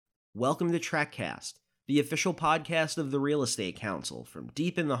Welcome to TrekCast, the official podcast of the Real Estate Council from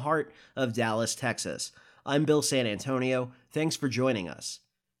deep in the heart of Dallas, Texas. I'm Bill San Antonio. Thanks for joining us.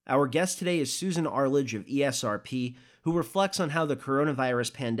 Our guest today is Susan Arledge of ESRP, who reflects on how the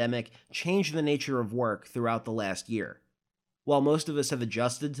coronavirus pandemic changed the nature of work throughout the last year. While most of us have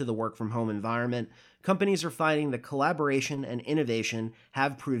adjusted to the work-from-home environment, companies are finding that collaboration and innovation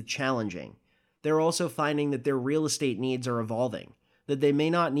have proved challenging. They're also finding that their real estate needs are evolving, that they may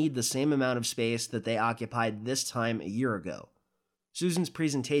not need the same amount of space that they occupied this time a year ago. Susan's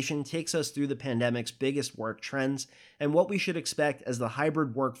presentation takes us through the pandemic's biggest work trends and what we should expect as the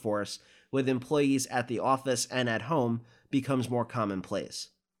hybrid workforce with employees at the office and at home becomes more commonplace.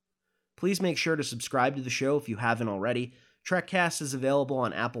 Please make sure to subscribe to the show if you haven't already. TrekCast is available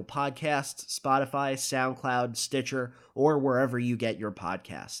on Apple Podcasts, Spotify, SoundCloud, Stitcher, or wherever you get your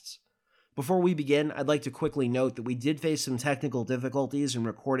podcasts. Before we begin, I'd like to quickly note that we did face some technical difficulties in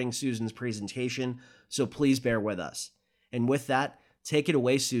recording Susan's presentation, so please bear with us. And with that, take it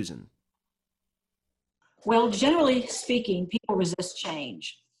away, Susan. Well, generally speaking, people resist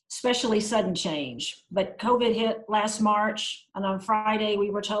change, especially sudden change. But COVID hit last March, and on Friday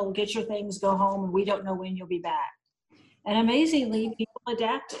we were told, get your things, go home, and we don't know when you'll be back. And amazingly, people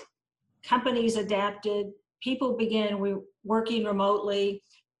adapted. Companies adapted. People began working remotely,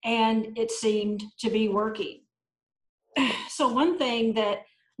 and it seemed to be working. So one thing that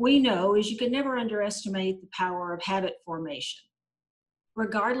we know is you can never underestimate the power of habit formation.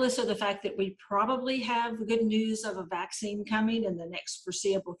 Regardless of the fact that we probably have the good news of a vaccine coming in the next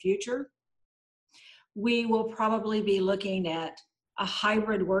foreseeable future, we will probably be looking at a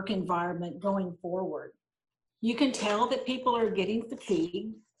hybrid work environment going forward. You can tell that people are getting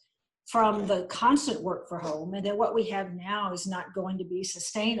fatigued from the constant work from home, and that what we have now is not going to be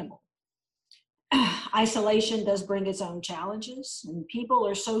sustainable. Isolation does bring its own challenges, and people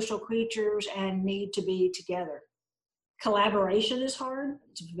are social creatures and need to be together. Collaboration is hard.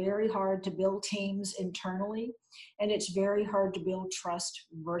 It's very hard to build teams internally, and it's very hard to build trust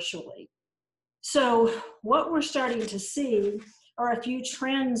virtually. So what we're starting to see are a few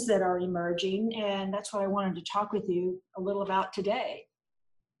trends that are emerging, and that's what I wanted to talk with you a little about today.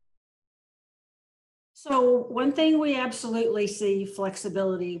 So one thing we absolutely see,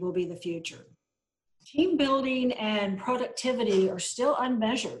 flexibility will be the future. Team building and productivity are still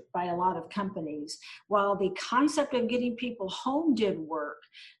unmeasured by a lot of companies. While the concept of getting people home did work,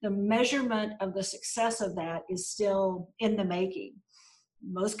 the measurement of the success of that is still in the making.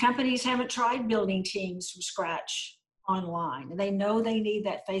 Most companies haven't tried building teams from scratch online, and they know they need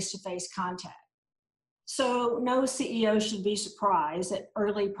that face-to-face contact. So no CEO should be surprised that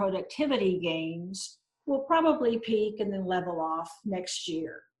early productivity gains will probably peak and then level off next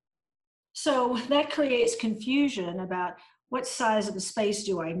year. So that creates confusion about what size of the space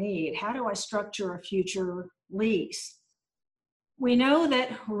do I need? How do I structure a future lease? We know that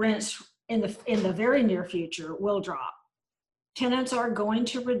rents in the very near future will drop. Tenants are going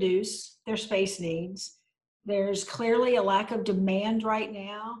to reduce their space needs. There's clearly a lack of demand right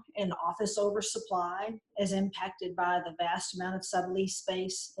now, and office oversupply is impacted by the vast amount of sublease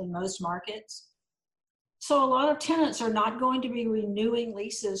space in most markets. So a lot of tenants are not going to be renewing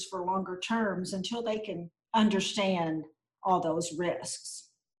leases for longer terms until they can understand all those risks.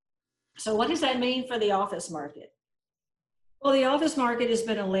 So what does that mean for the office market? Well, the office market has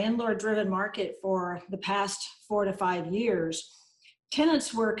been a landlord-driven market for the past 4 to 5 years.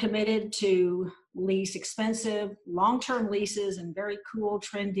 Tenants were committed to lease expensive, long-term leases in very cool,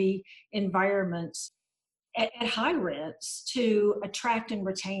 trendy environments at high rents to attract and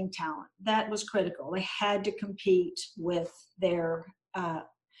retain talent. That was critical. They had to compete with their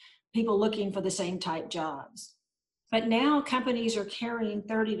people looking for the same type jobs. But now companies are carrying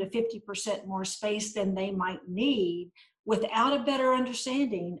 30 to 50% more space than they might need without a better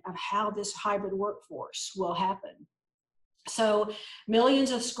understanding of how this hybrid workforce will happen. So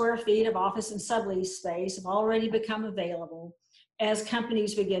millions of square feet of office and sublease space have already become available as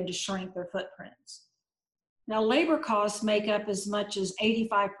companies begin to shrink their footprints. Now, labor costs make up as much as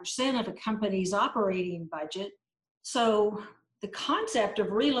 85% of a company's operating budget. So the concept of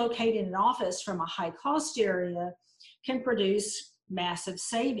relocating an office from a high-cost area can produce massive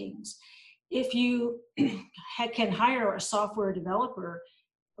savings. If you can hire a software developer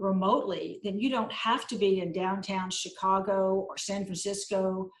remotely, then you don't have to be in downtown Chicago or San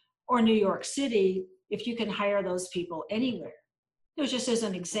Francisco or New York City if you can hire those people anywhere. Just as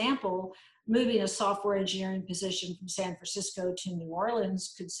an example, moving a software engineering position from San Francisco to New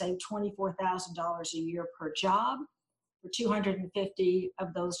Orleans could save $24,000 a year per job, for 250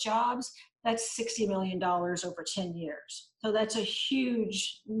 of those jobs. That's $60 million over 10 years. So that's a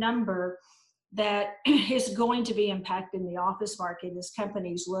huge number that is going to be impacting the office market as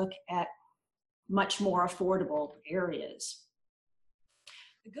companies look at much more affordable areas.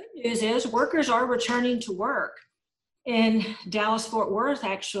 The good news is workers are returning to work. And Dallas-Fort Worth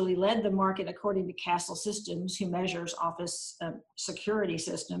actually led the market according to Castle Systems, who measures office security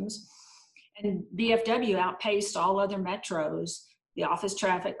systems. And DFW outpaced all other metros. The office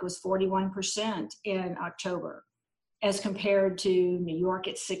traffic was 41% in October, as compared to New York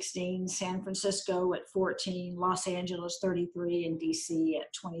at 16, San Francisco at 14, Los Angeles 33, and DC at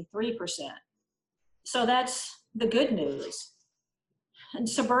 23%. So that's the good news. And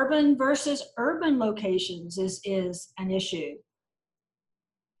suburban versus urban locations is an issue.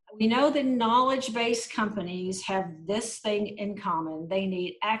 We know that knowledge-based companies have this thing in common. They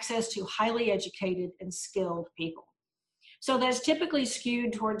need access to highly educated and skilled people. So that's typically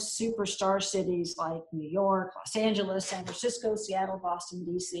skewed towards superstar cities like New York, Los Angeles, San Francisco, Seattle, Boston,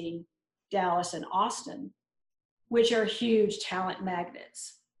 DC, Dallas, and Austin, which are huge talent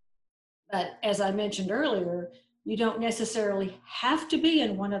magnets. But as I mentioned earlier, you don't necessarily have to be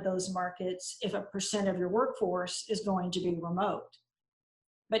in one of those markets if a percent of your workforce is going to be remote.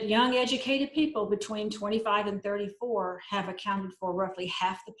 But young educated people between 25 and 34 have accounted for roughly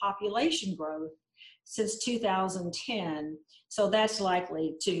half the population growth since 2010, so that's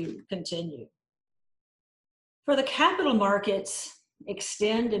likely to continue. For the capital markets,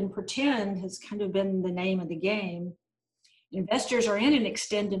 extend and pretend has kind of been the name of the game. Investors are in an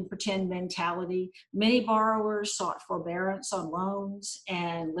extend and pretend mentality. Many borrowers sought forbearance on loans,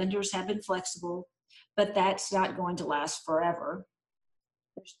 and lenders have been flexible, but that's not going to last forever.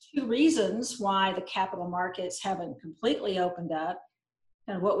 There's two reasons why the capital markets haven't completely opened up,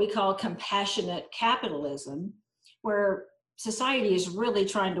 and what we call compassionate capitalism, where society is really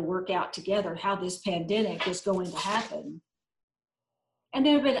trying to work out together how this pandemic is going to happen. And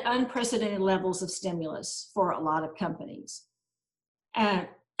there have been unprecedented levels of stimulus for a lot of companies. And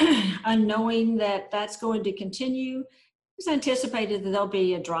unknowing that that's going to continue, it's anticipated that there'll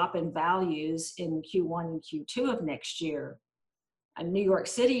be a drop in values in Q1 and Q2 of next year. And New York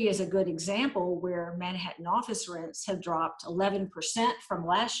City is a good example where Manhattan office rents have dropped 11% from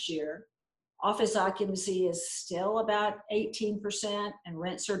last year. Office occupancy is still about 18%, and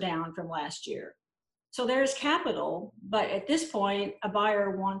rents are down from last year. So there's capital, but at this point, a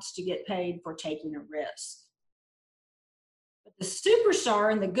buyer wants to get paid for taking a risk. But the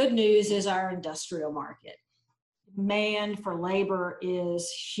superstar and the good news is our industrial market. Demand for labor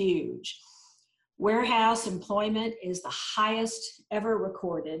is huge. Warehouse employment is the highest ever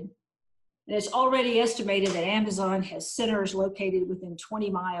recorded. And it's already estimated that Amazon has centers located within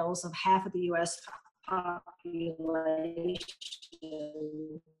 20 miles of half of the US population.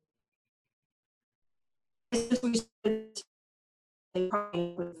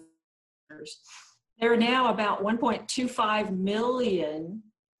 There are now about 1.25 million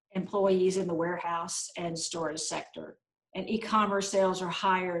employees in the warehouse and storage sector, and e-commerce sales are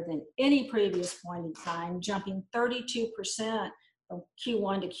higher than any previous point in time, jumping 32% from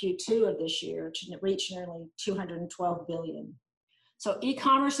Q1 to Q2 of this year to reach nearly 212 billion. So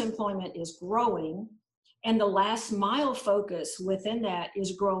e-commerce employment is growing, and the last mile focus within that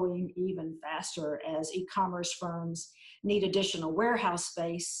is growing even faster as e-commerce firms need additional warehouse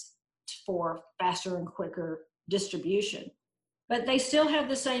space for faster and quicker distribution. But they still have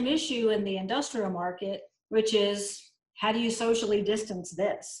the same issue in the industrial market, which is, how do you socially distance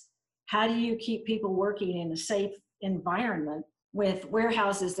this? How do you keep people working in a safe environment with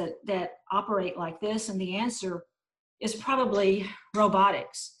warehouses that operate like this? And the answer is probably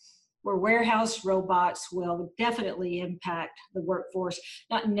robotics, where warehouse robots will definitely impact the workforce,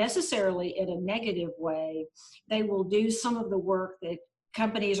 not necessarily in a negative way. They will do some of the work that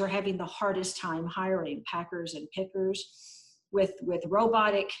companies are having the hardest time hiring, packers and pickers, with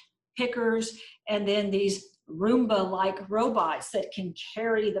robotic pickers, and then these Roomba-like robots that can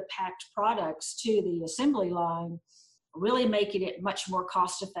carry the packed products to the assembly line, really making it much more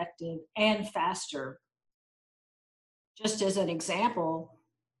cost-effective and faster. Just as an example,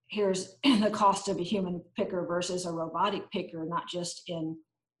 here's the cost of a human picker versus a robotic picker, not just in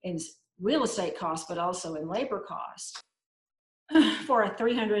real estate costs, but also in labor costs. For a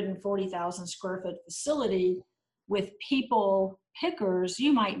 340,000 square foot facility with people pickers,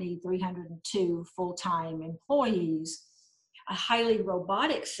 you might need 302 full-time employees. A highly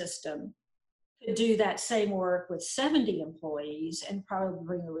robotic system could do that same work with 70 employees and probably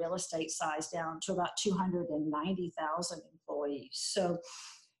bring the real estate size down to about 290,000 employees. So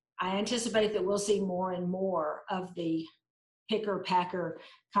I anticipate that we'll see more and more of the picker-packer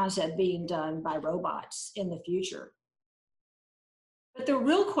concept being done by robots in the future. But the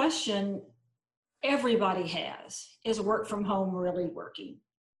real question everybody has is work from home really working?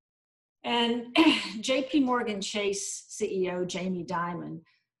 And JP Morgan Chase CEO Jamie Dimon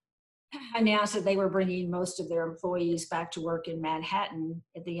announced that they were bringing most of their employees back to work in Manhattan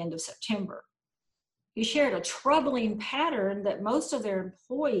at the end of September. He shared a troubling pattern that most of their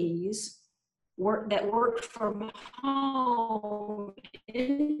employees that worked from home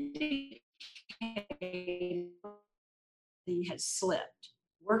indicated he had slipped.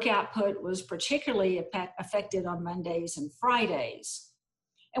 Work output was particularly affected on Mondays and Fridays.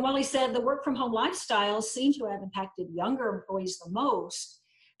 And while he said the work from home lifestyles seem to have impacted younger employees the most,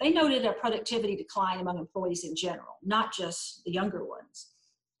 they noted a productivity decline among employees in general, not just the younger ones.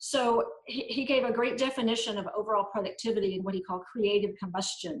 So he gave a great definition of overall productivity, and what he called creative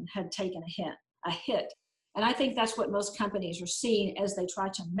combustion had taken a hit. And I think that's what most companies are seeing as they try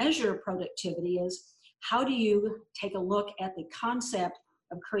to measure productivity is how do you take a look at the concept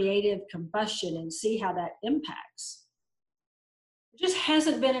of creative combustion and see how that impacts. There just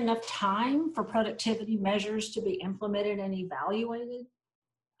hasn't been enough time for productivity measures to be implemented and evaluated.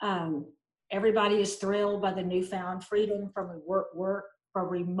 Everybody is thrilled by the newfound freedom from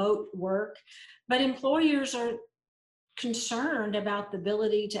remote work, but employers are concerned about the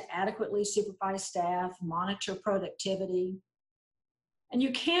ability to adequately supervise staff, monitor productivity. And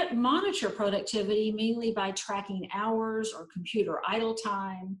you can't monitor productivity mainly by tracking hours or computer idle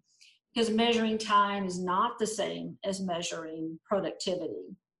time, because measuring time is not the same as measuring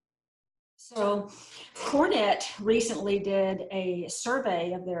productivity. So Cornet recently did a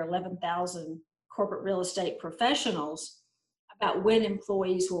survey of their 11,000 corporate real estate professionals about when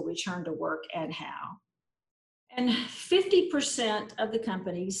employees will return to work and how. And 50% of the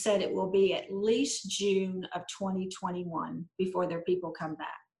companies said it will be at least June of 2021 before their people come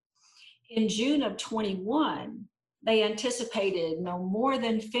back. In June of 21, they anticipated no more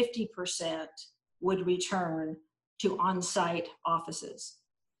than 50% would return to on-site offices.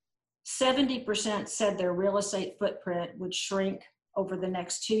 70% said their real estate footprint would shrink over the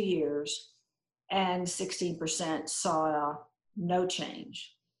next 2 years, and 16% saw no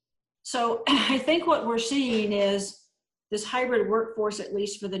change. So I think what we're seeing is this hybrid workforce, at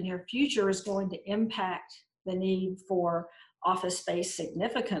least for the near future, is going to impact the need for office space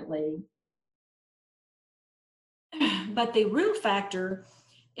significantly. But the real factor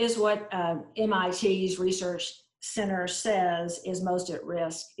is what MIT's research center says is most at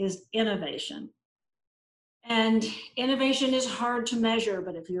risk, is innovation. And innovation is hard to measure,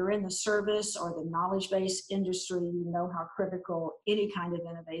 but if you're in the service or the knowledge-based industry, you know how critical any kind of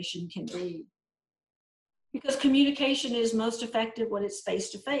innovation can be. Because communication is most effective when it's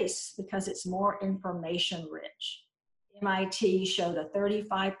face-to-face, because it's more information-rich. MIT showed a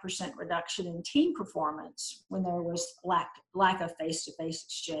 35% reduction in team performance when there was lack of face-to-face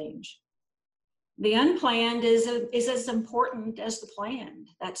exchange. The unplanned is as important as the planned.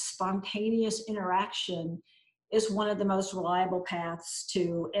 That spontaneous interaction is one of the most reliable paths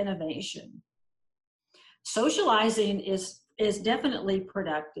to innovation. Socializing is definitely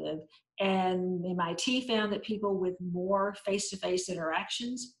productive, and MIT found that people with more face-to-face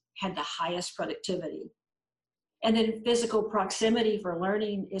interactions had the highest productivity. And then physical proximity for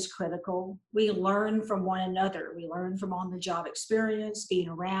learning is critical. We learn from one another. We learn from on-the-job experience, being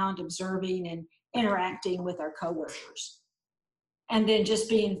around, observing, and interacting with our coworkers. And then just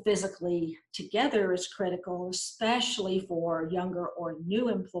being physically together is critical, especially for younger or new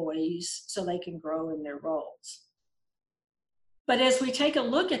employees, so they can grow in their roles. But as we take a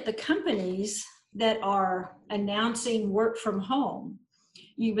look at the companies that are announcing work from home,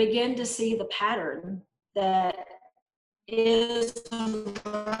 you begin to see the pattern that is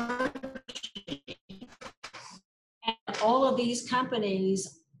emerging. And all of these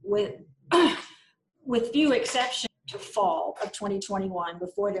companies, with few exceptions, to fall of 2021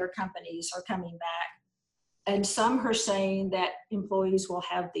 before their companies are coming back. And some are saying that employees will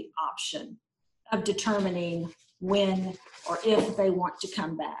have the option of determining when or if they want to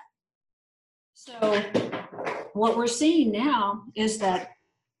come back. So what we're seeing now is that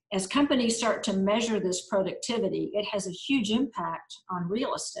as companies start to measure this productivity, it has a huge impact on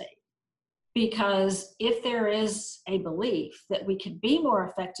real estate. Because if there is a belief that we can be more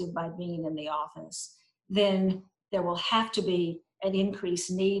effective by being in the office, then there will have to be an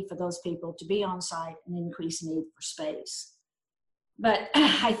increased need for those people to be on site, an increased need for space. But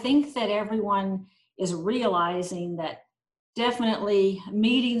I think that everyone is realizing that definitely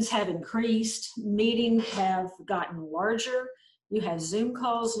meetings have increased, meetings have gotten larger, You have Zoom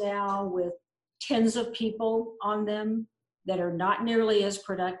calls now with tens of people on them that are not nearly as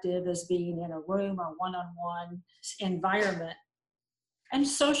productive as being in a room or one-on-one environment. And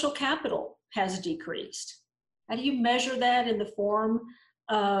social capital has decreased. How do you measure that in the form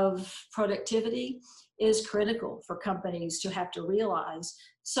of productivity is critical for companies to have to realize.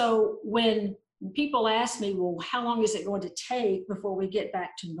 So when people ask me, well, how long is it going to take before we get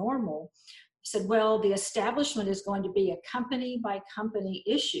back to normal? I said, well, the establishment is going to be a company by company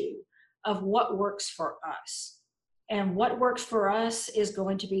issue of what works for us. And what works for us is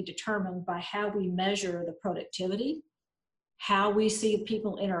going to be determined by how we measure the productivity, how we see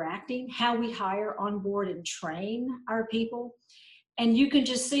people interacting, how we hire, onboard, and train our people. And you can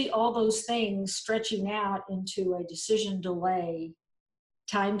just see all those things stretching out into a decision delay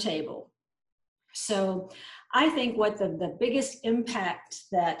timetable. So I think what the biggest impact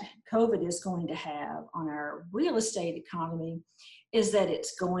that COVID is going to have on our real estate economy is that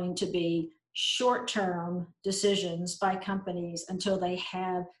it's going to be short-term decisions by companies until they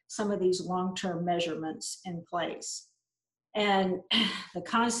have some of these long-term measurements in place. And the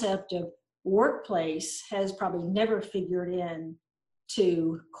concept of workplace has probably never figured in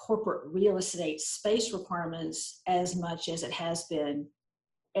to corporate real estate space requirements as much as it has been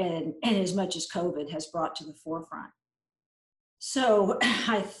and as much as COVID has brought to the forefront. So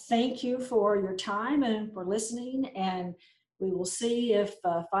I thank you for your time and for listening, and we will see if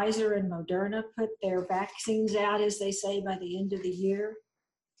Pfizer and Moderna put their vaccines out, as they say, by the end of the year.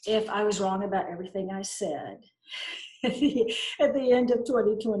 If I was wrong about everything I said at the end of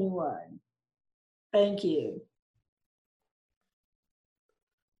 2021. Thank you.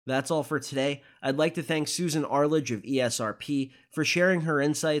 That's all for today. I'd like to thank Susan Arledge of ESRP for sharing her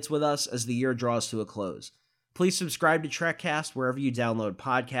insights with us as the year draws to a close. Please subscribe to TrekCast wherever you download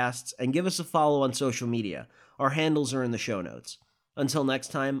podcasts and give us a follow on social media. Our handles are in the show notes. Until next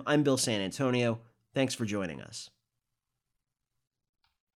time, I'm Bill San Antonio. Thanks for joining us.